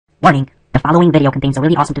Warning, the following video contains a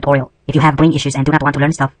really awesome tutorial. If you have brain issues and do not want to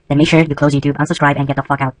learn stuff, then make sure you close YouTube, unsubscribe, and get the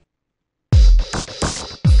fuck out.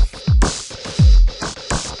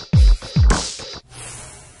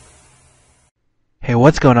 Hey,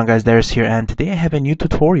 what's going on guys, Darius here, and today I have a new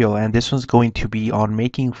tutorial, and this one's going to be on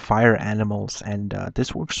making fire animals, and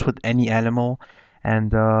this works with any animal,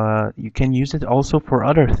 and you can use it also for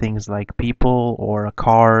other things like people or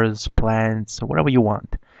cars, plants, whatever you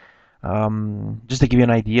want. Just to give you an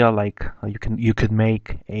idea, like you could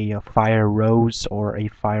make a fire rose or a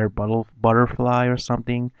fire butterfly or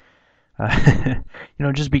something.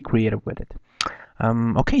 Just be creative with it.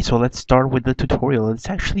 Okay, so let's start with the tutorial. It's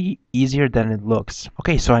actually easier than it looks.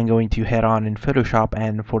 Okay, so I'm going to head on in Photoshop,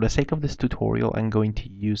 and for the sake of this tutorial, I'm going to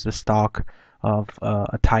use the stock of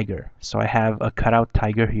a tiger. So I have a cutout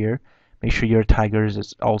tiger here. Make sure your tiger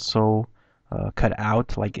is also cut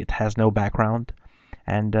out, like it has no background.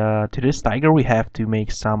 And to this tiger, we have to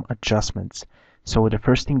make some adjustments. So the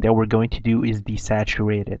first thing that we're going to do is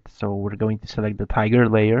desaturate it. So we're going to select the tiger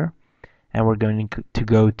layer, and we're going to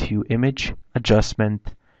go to Image,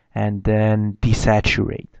 Adjustment, and then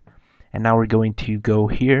Desaturate. And now we're going to go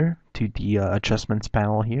here to the Adjustments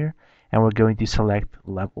panel here, and we're going to select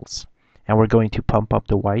Levels. And we're going to pump up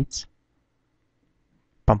the whites,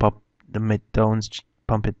 pump up the midtones,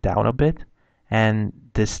 pump it down a bit, and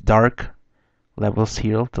this dark levels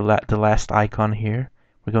here, the last icon here,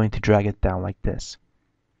 we're going to drag it down like this.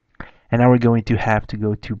 And now we're going to have to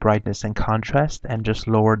go to brightness and contrast and just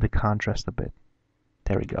lower the contrast a bit.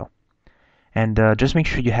 There we go. And just make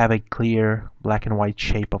sure you have a clear black and white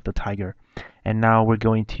shape of the tiger. And now we're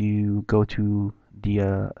going to go to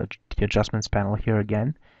the adjustments panel here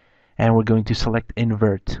again, and we're going to select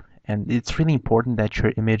invert. And it's really important that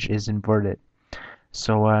your image is inverted.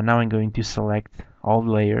 So now I'm going to select all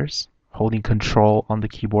the layers, holding Control on the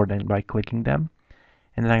keyboard and right clicking them.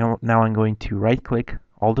 And then now I'm going to right click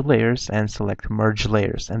all the layers and select merge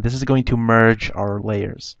layers, and this is going to merge our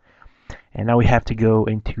layers. And now we have to go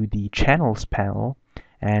into the channels panel,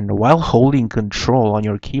 and while holding Control on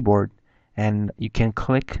your keyboard, and you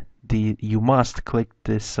must click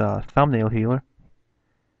this thumbnail here.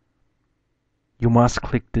 You must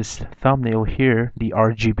click this thumbnail here, the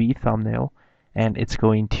RGB thumbnail, and it's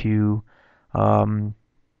going to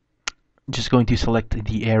just going to select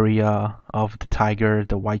the area of the tiger,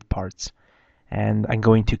 the white parts. And I'm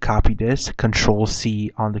going to copy this, Control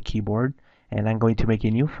C on the keyboard, and I'm going to make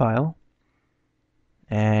a new file.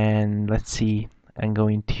 And let's see, I'm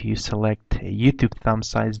going to select a YouTube thumb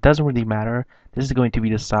size. Doesn't really matter. This is going to be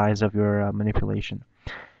the size of your manipulation.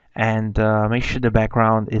 And make sure the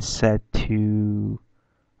background is set to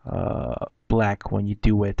black when you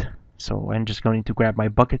do it. So I'm just going to grab my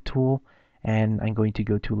bucket tool, and I'm going to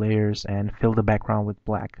go to layers and fill the background with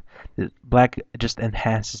black. The black just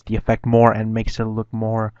enhances the effect more and makes it look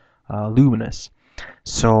more luminous.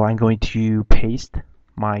 So I'm going to paste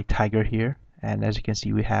my tiger here, and as you can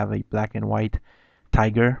see, we have a black and white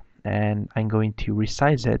tiger, and I'm going to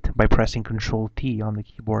resize it by pressing Control T on the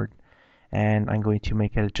keyboard, and I'm going to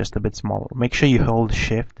make it just a bit smaller. Make sure you hold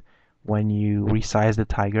Shift when you resize the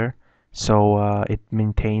tiger, so it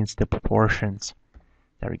maintains the proportions.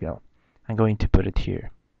 There we go. I'm going to put it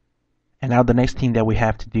here. And now the next thing that we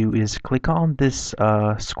have to do is click on this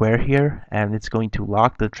square here, and it's going to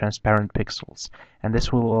lock the transparent pixels. And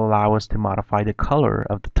this will allow us to modify the color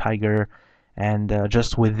of the tiger and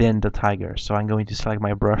just within the tiger. So I'm going to select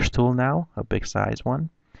my brush tool now, a big size one,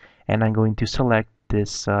 and I'm going to select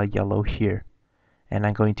this yellow here, and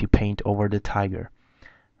I'm going to paint over the tiger.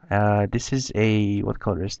 This is what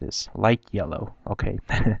color is this? Light yellow. Okay.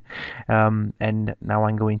 And now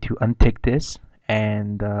I'm going to untick this,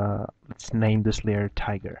 and let's name this layer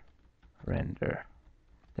Tiger Render.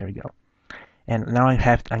 There we go. And now I'm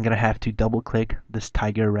gonna have to double click this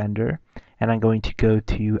tiger render, and I'm going to go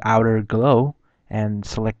to outer glow and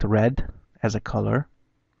select red as a color,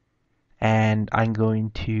 and I'm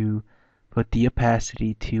going to put the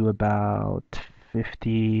opacity to about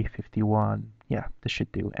 50, 51. Yeah, this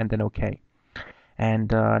should do, and then OK. And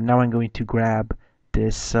now I'm going to grab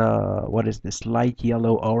this, what is this, light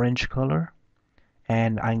yellow orange color,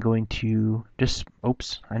 and I'm going to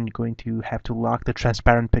I'm going to have to lock the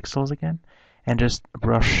transparent pixels again, and just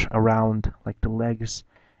brush around like the legs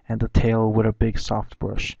and the tail with a big soft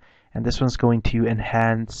brush. And this one's going to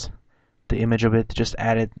enhance the image a bit, just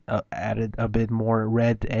added a bit more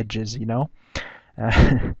red edges,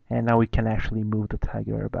 and now we can actually move the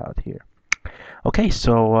tiger about here. Okay,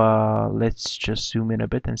 so let's just zoom in a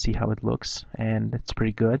bit and see how it looks, and it's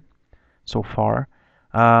pretty good so far.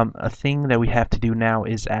 A thing that we have to do now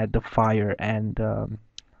is add the fire, and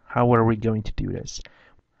how are we going to do this?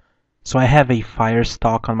 So I have a fire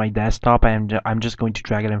stock on my desktop, and I'm just going to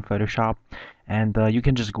drag it in Photoshop. And you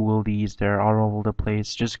can just Google these; they're all over the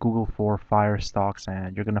place. Just Google for fire stocks,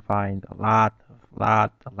 and you're gonna find a lot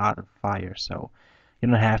of fire. So you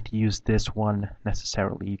don't have to use this one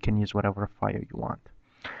necessarily. You can use whatever fire you want.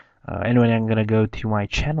 Anyway, I'm gonna go to my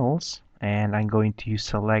channels, and I'm going to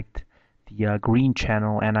select the green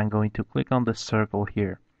channel, and I'm going to click on the circle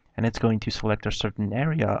here, and it's going to select a certain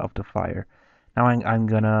area of the fire. Now I'm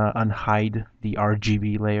gonna unhide the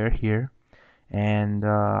RGB layer here, and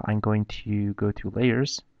I'm going to go to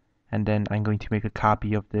layers, and then I'm going to make a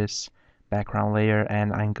copy of this background layer,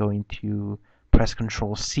 and I'm going to press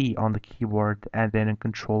Control C on the keyboard and then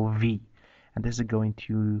Control V, and this is going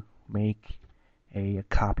to make a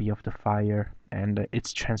copy of the fire, and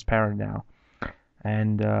it's transparent now,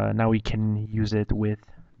 and now we can use it with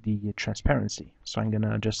the transparency. So I'm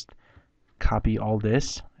gonna just copy all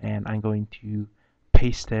this, and I'm going to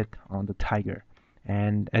paste it on the tiger,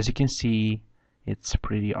 and as you can see, it's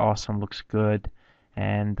pretty awesome, looks good,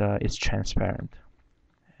 and it's transparent.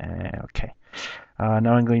 Okay,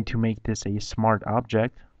 now I'm going to make this a smart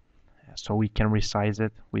object so we can resize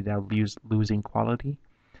it without losing quality.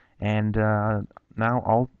 And now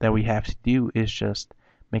all that we have to do is just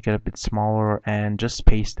make it a bit smaller and just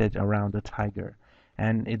paste it around the tiger.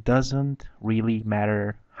 And it doesn't really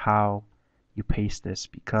matter how you paste this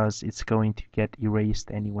because it's going to get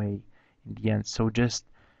erased anyway in the end. So just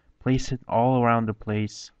place it all around the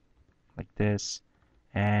place like this,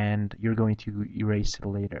 and you're going to erase it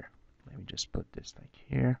later. Let me just put this like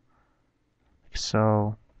here, like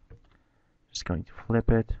so. Just going to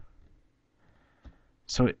flip it.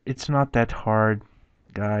 So it's not that hard,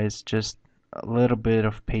 guys, just a little bit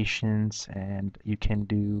of patience and you can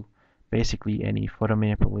do basically any photo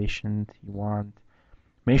manipulation you want.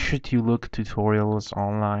 Make sure to look tutorials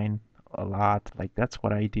online a lot, like that's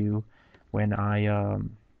what I do when I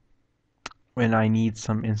need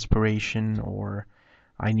some inspiration or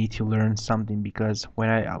I need to learn something, because when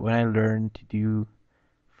I learn to do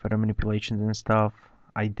photo manipulations and stuff,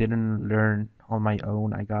 I didn't learn on my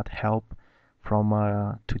own. I got help from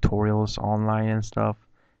tutorials online and stuff.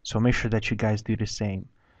 So make sure that you guys do the same.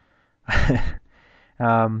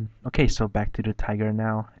 Okay, so back to the tiger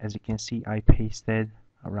now. As you can see, I pasted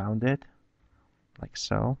around it like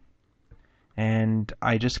so. And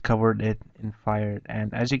I just covered it in fire.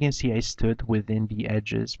 And as you can see, I stood within the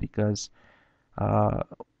edges because uh,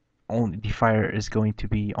 only the fire is going to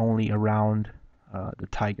be only around the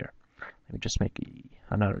tiger. Let me just make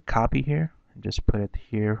another copy here and just put it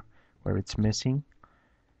here where it's missing,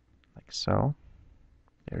 like so.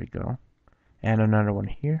 There we go. And another one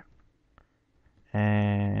here.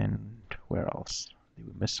 And where else? Did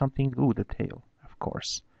we miss something? Ooh, the tail, of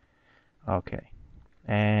course. Okay.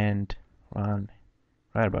 And run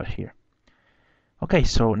right about here. Okay,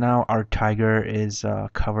 so now our tiger is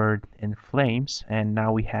covered in flames, and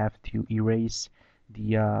now we have to erase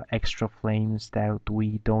the extra flames that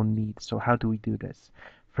we don't need. So how do we do this?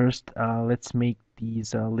 First, let's make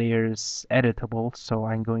these layers editable. So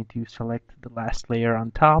I'm going to select the last layer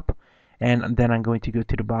on top, and then I'm going to go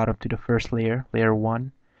to the bottom to the first layer, layer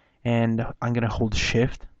 1, and I'm going to hold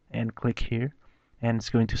shift and click here, and it's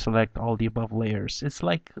going to select all the above layers. It's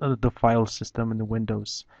like the file system in the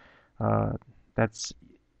Windows. Uh, that's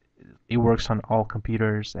it works on all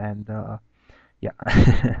computers, and yeah.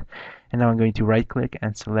 And now I'm going to right click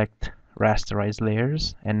and select rasterize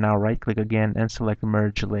layers, and now right click again and select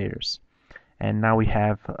merge layers, and now we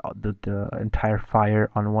have the entire fire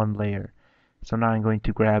on one layer. So now I'm going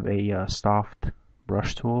to grab a soft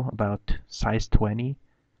brush tool about size 20,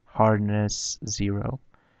 hardness 0,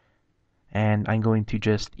 and I'm going to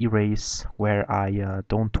just erase where I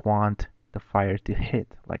don't want the fire to hit,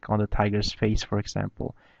 like on the tiger's face, for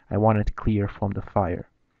example. I want it clear from the fire.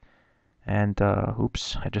 And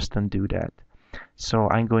oops, I just undo that. So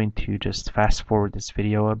I'm going to just fast forward this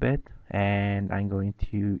video a bit, and I'm going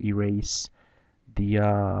to erase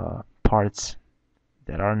the parts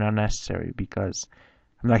that are not necessary, because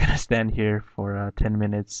I'm not going to stand here for 10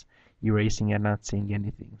 minutes erasing and not seeing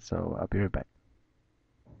anything. So I'll be right back.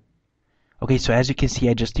 Okay, so as you can see,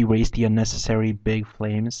 I just erased the unnecessary big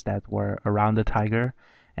flames that were around the tiger,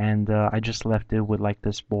 and I just left it with like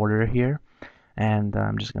this border here, and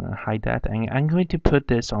I'm just gonna hide that, and I'm going to put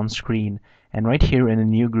this on screen. And right here in the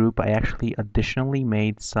new group, I actually additionally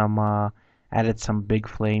made some added some big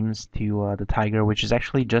flames to the tiger, which is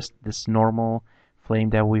actually just this normal flame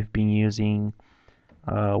that we've been using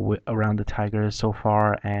around the tiger so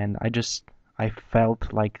far, and I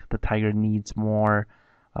felt like the tiger needs more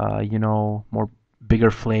more bigger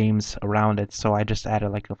flames around it, so I just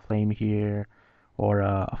added like a flame here or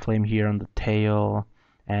a flame here on the tail,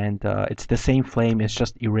 and it's the same flame, it's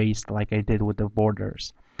just erased like I did with the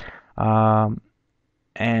borders. Um,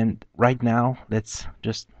 and right now, let's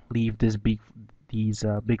just leave these big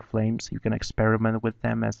flames. You can experiment with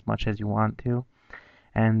them as much as you want to.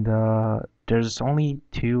 And there's only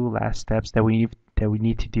two last steps that we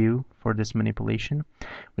need to do for this manipulation.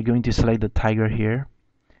 We're going to select the tiger here,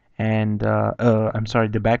 and I'm sorry,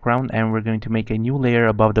 the background, and we're going to make a new layer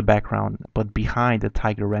above the background, but behind the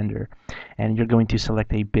tiger render. And you're going to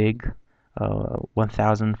select a big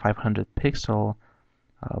 1500 pixel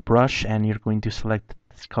brush, and you're going to select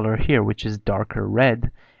this color here, which is darker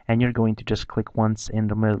red, and you're going to just click once in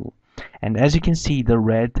the middle. And as you can see, the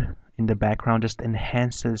red in the background just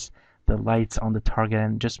enhances the lights on the target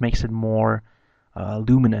and just makes it more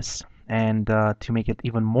luminous. And to make it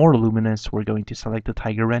even more luminous, we're going to select the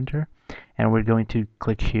tiger render, and we're going to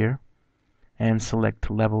click here and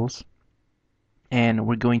select levels, and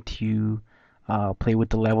we're going to play with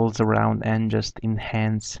the levels around and just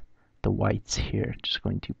enhance the whites here. Just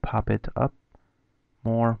going to pop it up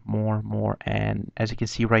more, more, more, and as you can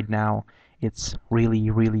see right now, it's really,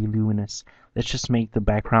 really luminous. Let's just make the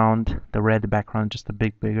background, the red background, just a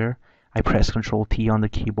bit bigger. I press Control T on the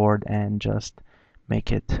keyboard and just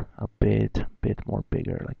make it a bit more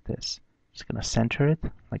bigger like this. Just gonna center it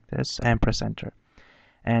like this and press enter.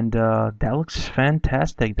 And that looks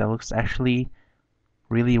fantastic. That looks actually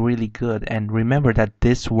really, really good. And remember that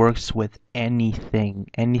this works with anything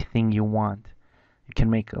you want. You can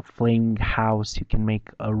make a flaming house, you can make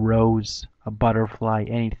a rose, a butterfly,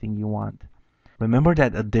 anything you want. Remember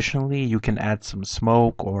that additionally you can add some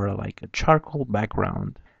smoke or like a charcoal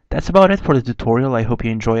background. That's about it for the tutorial. I hope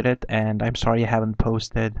you enjoyed it, and I'm sorry I haven't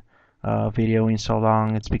posted a video in so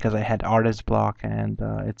long. It's because I had artist block, and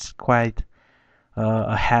it's quite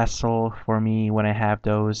a hassle for me when I have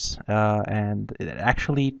those, and it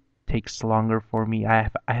actually takes longer for me.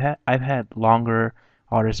 I've had longer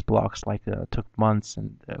artist blocks, like took months,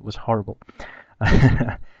 and it was horrible.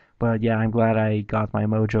 But yeah, I'm glad I got my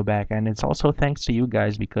mojo back, and it's also thanks to you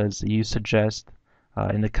guys because you suggest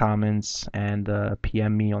in the comments and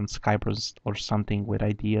PM me on Skype or something with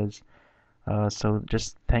ideas. So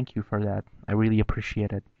just thank you for that. I really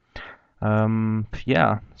appreciate it.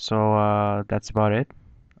 Yeah, so that's about it.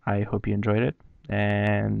 I hope you enjoyed it,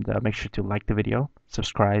 and make sure to like the video,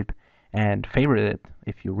 subscribe, and favorite it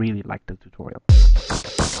if you really like the tutorial.